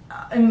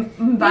Maybe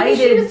invited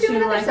she was doing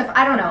to other like stuff.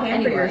 I don't know.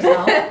 pamper Anyway,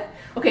 yourself.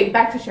 Okay,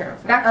 back to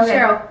Cheryl. back to Okay.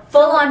 Cheryl.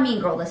 Full on Mean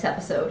Girl this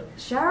episode.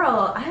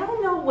 Cheryl, I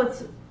don't know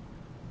what's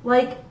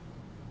like.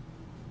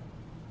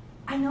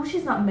 I know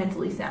she's not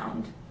mentally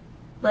sound.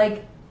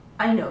 Like,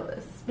 I know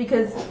this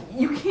because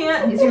you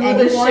can't Is do there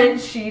the anyone?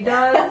 shit she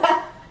does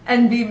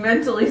and be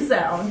mentally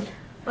sound.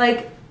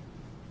 Like,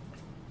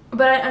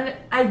 but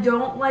I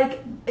don't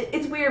like.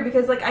 It's weird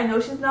because like I know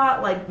she's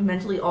not like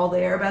mentally all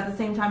there, but at the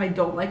same time I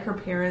don't like her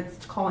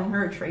parents calling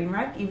her a train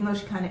wreck, even though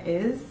she kind of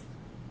is.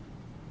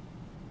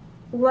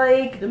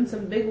 Like, Them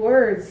some big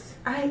words.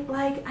 I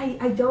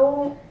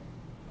don't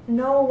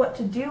know what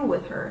to do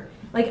with her.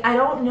 Like, I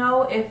don't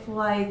know if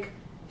like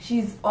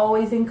she's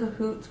always in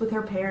cahoots with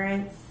her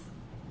parents.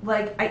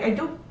 Like, I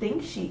don't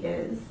think she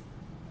is.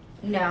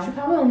 She No.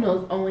 probably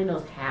only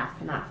knows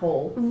half, not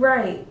whole.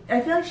 Right.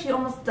 I feel like she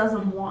almost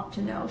doesn't want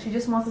to know. She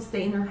just wants to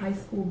stay in her high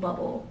school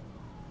bubble.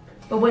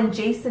 But when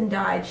Jason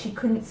died, she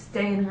couldn't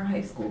stay in her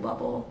high school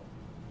bubble.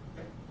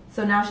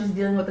 So now she's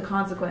dealing with the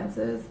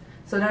consequences.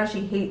 So now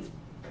she hates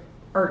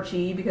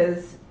Archie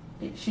because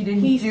she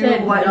didn't He do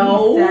said what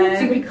no he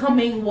said. to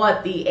becoming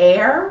what, the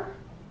heir?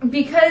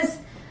 Because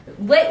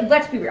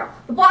let's be real,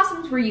 the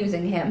Blossoms were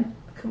using him,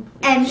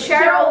 Completely. and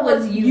Cheryl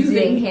was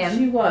using She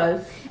him,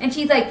 was. and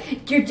she's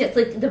like, "You're just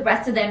like the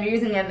rest of them. You're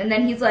using him." And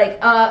then he's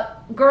like,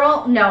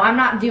 girl, no, I'm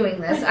not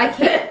doing this. I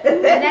can't."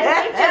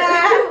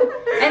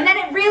 And then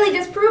it really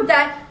just proved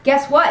that.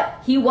 Guess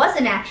what? He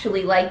wasn't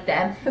actually like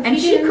them, 'Cause and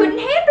he she didn't- couldn't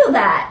handle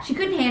that. She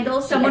couldn't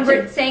handle someone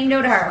had to saying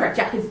no to her. Scratch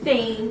out his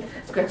name,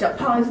 scratch out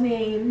Polly's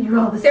name. You're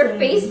all the Their same.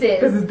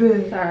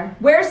 faces. Sorry.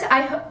 Where's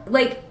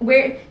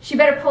where she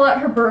better pull out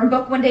her burn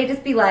book one day,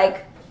 just be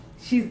like,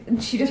 she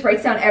just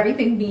writes down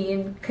everything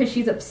mean because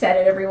she's upset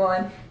at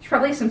everyone. She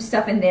probably has some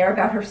stuff in there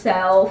about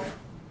herself.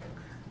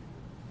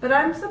 But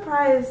I'm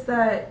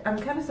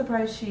kind of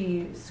surprised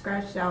she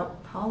scratched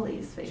out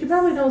Polly's face. She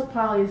probably knows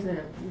Polly's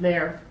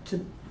there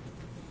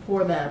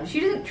for them. She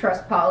doesn't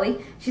trust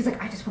Polly. She's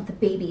like, I just want the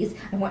babies.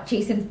 I want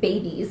Jason's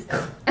babies.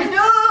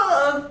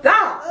 No!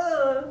 Stop!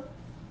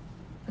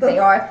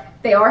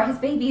 They are his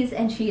babies,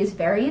 and she is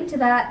very into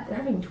that. They're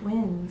having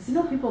twins. You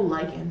know people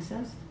like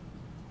incest?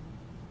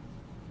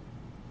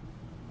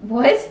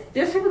 What?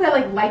 There's people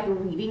that like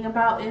reading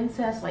about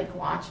incest, like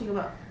watching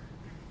about.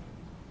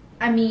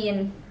 I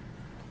mean,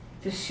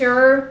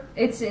 sure,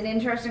 it's an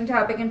interesting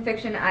topic in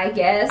fiction, I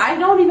guess. I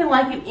don't even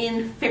like it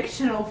in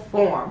fictional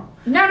form.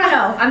 No.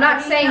 I'm not I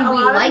mean, saying a we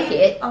lot of like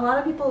it. A lot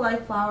of people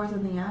like Flowers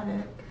in the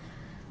Attic.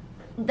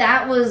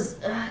 That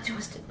was a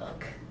twisted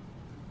book.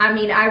 I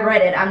mean, I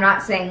read it. I'm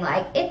not saying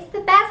like it's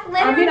the best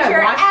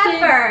literature I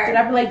watched ever. it, and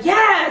I'd be like,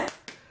 yes.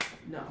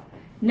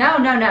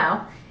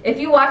 No. If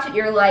you watch it,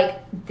 you're like,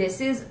 this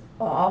is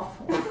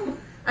awful.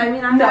 I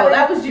mean, No,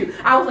 that was you.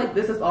 I was like,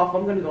 this is awful.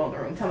 I'm gonna go in the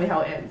room. Tell me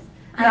how it ends.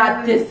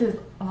 This is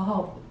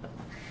awful.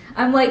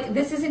 I'm like,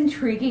 this is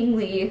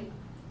intriguingly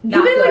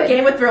not Even good. with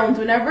Game of Thrones,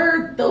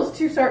 whenever those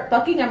two start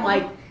fucking, I'm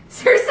like,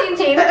 Cersei and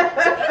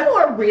Jaime. So people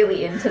are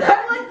really into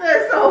that. I'm like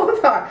this all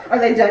the time. Are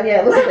they done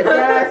yet? Elizabeth,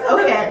 yes,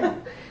 okay.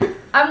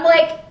 I'm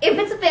like, if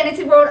it's a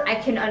fantasy world, I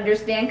can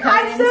understand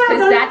cousins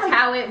because that's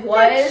how it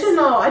was.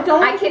 Fictional.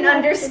 I can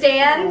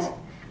understand.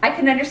 I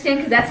can understand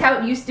because that's how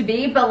it used to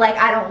be, but like,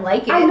 I don't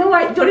like it. I know.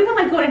 I don't even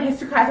like going in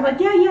history class. I'm like,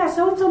 yeah,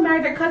 so and so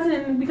married their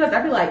cousin because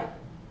I'd be like,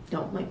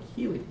 don't like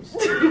you in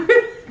history.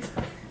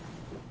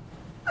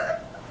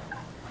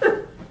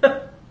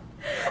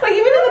 Like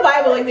even in the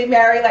Bible, like they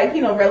marry like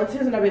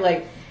relatives, and I'd be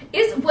like,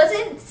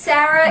 wasn't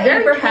Sarah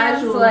very Abraham's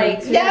casual, like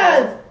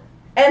yes,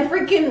 and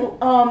freaking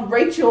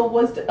Rachel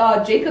was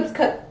Jacob's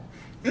cut.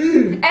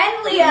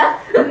 and Leah?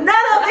 None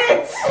of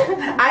it.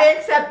 I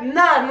accept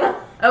none.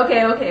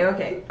 Okay.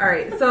 All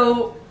right.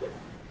 So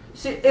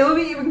it would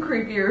be even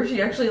creepier if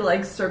she actually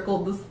like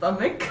circled the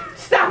stomach.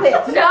 Stop it.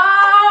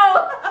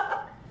 No.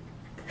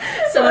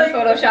 Someone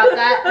Photoshop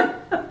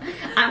that.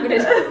 I'm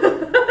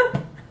gonna.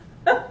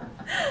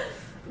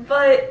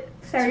 But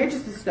Sarah, you're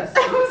just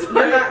disgusting. I'm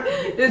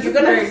sorry. You're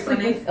gonna sleep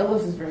in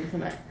Elizabeth's room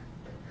tonight.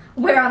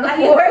 Where on the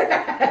floor?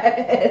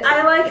 I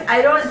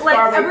don't like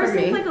Far away ever from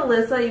since me. like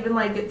Alyssa even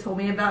like told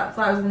me about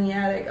Flowers in the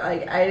Attic.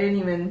 Like I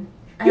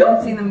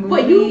haven't seen the movie.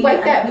 But you like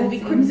I that haven't movie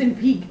seen- Crimson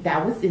Peak?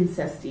 That was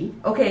incesty.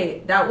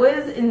 Okay, that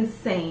was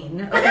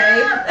insane.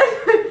 Okay.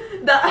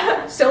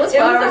 So is It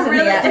was Flowers in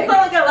the Attic. It's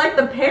not like I like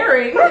the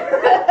pairing.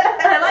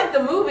 I like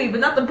the movie, but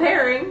not the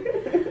pairing.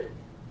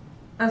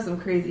 That's some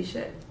crazy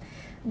shit.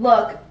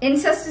 Look,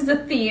 incest is a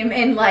theme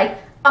in like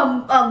a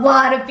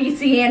lot of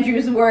B.C.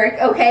 Andrews' work.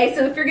 Okay,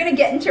 so if you're gonna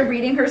get into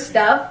reading her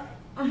stuff,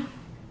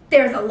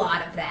 there's a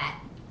lot of that.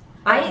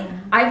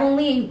 I've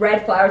only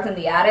read Flowers in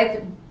the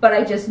Attic, but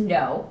I just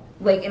know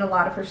like in a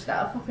lot of her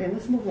stuff. Okay,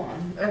 let's move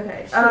on.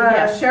 Okay. So,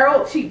 yeah,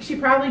 Cheryl, she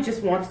probably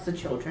just wants the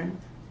children.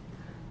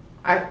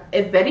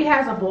 If Betty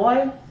has a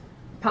boy,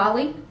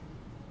 Polly?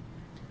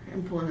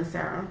 I'm pulling a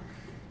Sarah.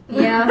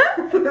 Yeah.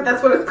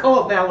 That's what it's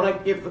called now when I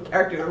give the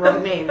character the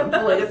wrong name. I'm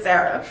pulling a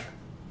Sarah.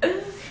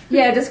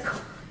 Yeah, just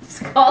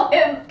call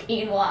him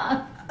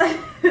Quinoa.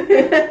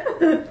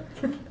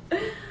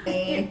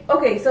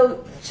 Okay,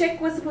 so Chick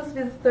was supposed to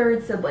be the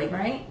third sibling,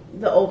 right?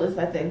 The oldest,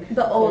 I think.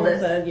 The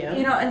oldest. Said, yeah.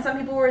 And some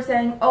people were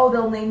saying, oh,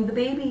 they'll name the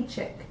baby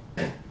Chick.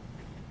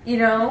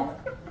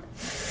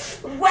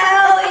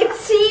 Well, it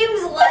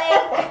seems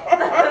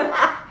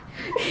like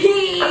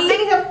I'm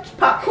thinking of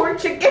popcorn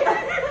chicken.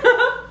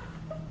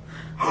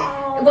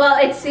 Well,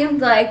 it seemed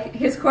like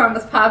his corn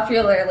was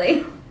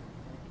popularly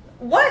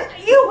What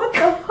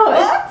the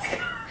fuck?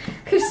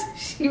 because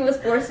she was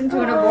forced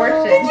into an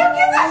abortion. Did you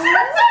get this?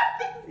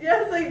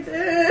 Yes, I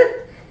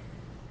did.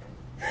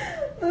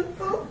 That's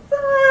so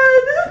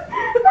sad.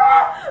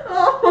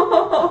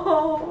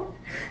 Oh,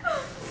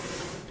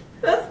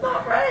 that's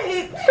not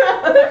right.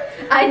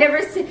 I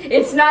never see.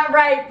 It's not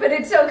right, but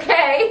it's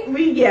okay.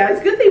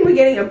 It's a good thing we're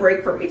getting a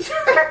break from each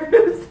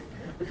other.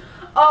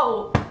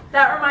 Oh,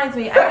 that reminds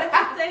me. I meant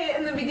to say it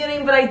in the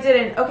beginning, but I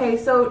didn't. Okay,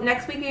 so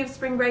next week we have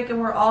spring break and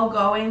we're all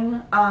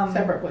going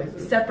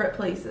separate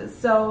places.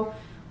 So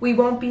we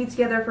won't be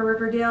together for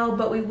Riverdale,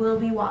 but we will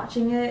be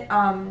watching it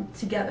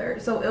together.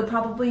 So it'll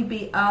probably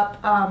be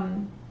up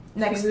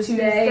next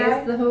Tuesday.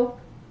 Is the hope.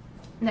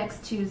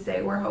 Next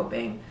Tuesday, we're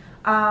hoping.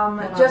 Well,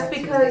 Just not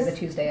next because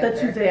Tuesday, The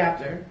Tuesday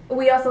after.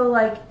 we also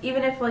like,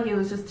 even if like it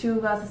was just two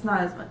of us, it's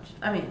not as much.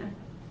 I mean,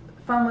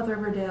 fun with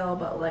Riverdale,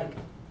 but like,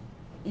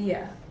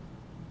 yeah.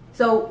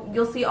 So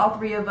you'll see all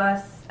three of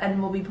us,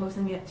 and we'll be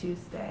posting it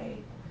Tuesday.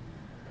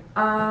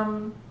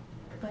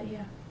 But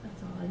yeah,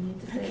 that's all I need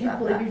to say I can't about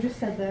believe that. you just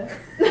said that.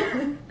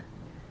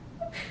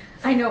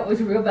 I know it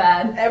was real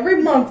bad.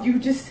 Every month you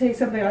just say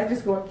something, I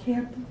just go, I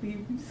can't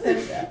believe you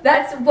said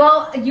that.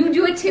 You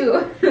do it too.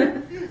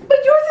 But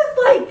yours is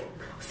like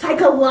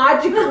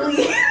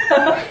psychologically.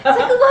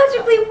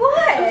 Psychologically,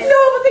 what? No,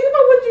 but think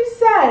about what you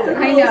said.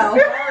 I know.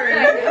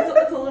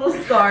 It's a little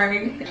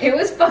scarring. It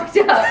was fucked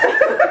up.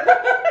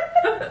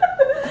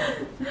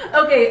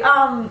 Okay,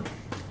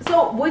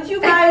 so would you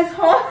guys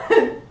hold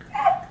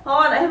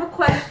on, I have a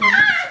question.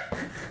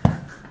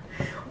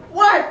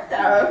 What,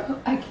 Sarah?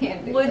 I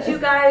can't do Would this. you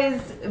guys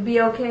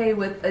be okay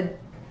with an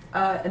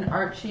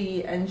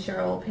Archie and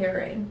Cheryl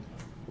pairing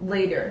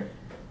later?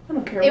 I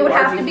don't care. It who would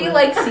have Archie's to be with.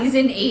 like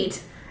season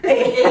 8.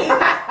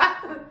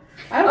 I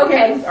don't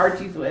care Okay. who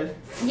Archie's with.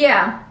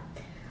 Yeah.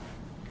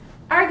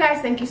 Alright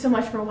guys, thank you so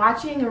much for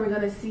watching, and we're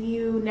gonna see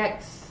you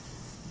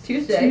next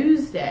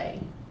Tuesday.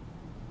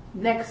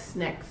 Next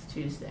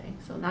Tuesday.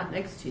 So not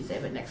next Tuesday,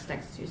 but next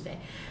Tuesday.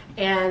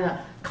 And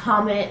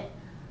comment,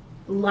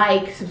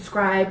 like,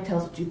 subscribe, tell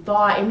us what you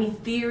thought, any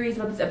theories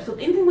about this episode,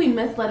 anything we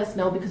missed, let us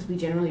know, because we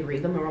generally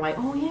read them and we're like,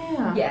 oh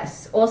yeah.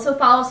 Yes. Also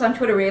follow us on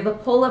Twitter. We have a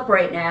poll up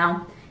right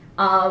now.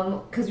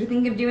 Because we're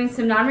thinking of doing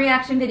some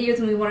non-reaction videos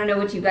and we want to know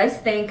what you guys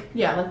think.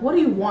 Yeah, like what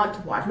do you want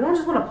to watch? We don't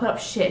just want to put up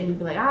shit and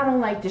be like, I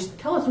don't like, just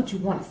tell us what you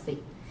want to see.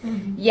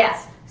 Mm-hmm.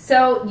 Yes.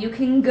 So you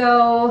can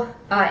go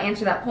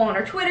answer that poll on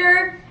our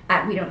Twitter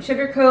at We Don't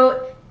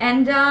SugarCoat,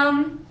 And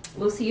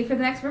we'll see you for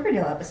the next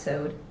Riverdale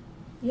episode.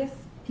 Yes.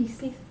 Peace.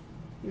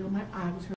 You know, my eye was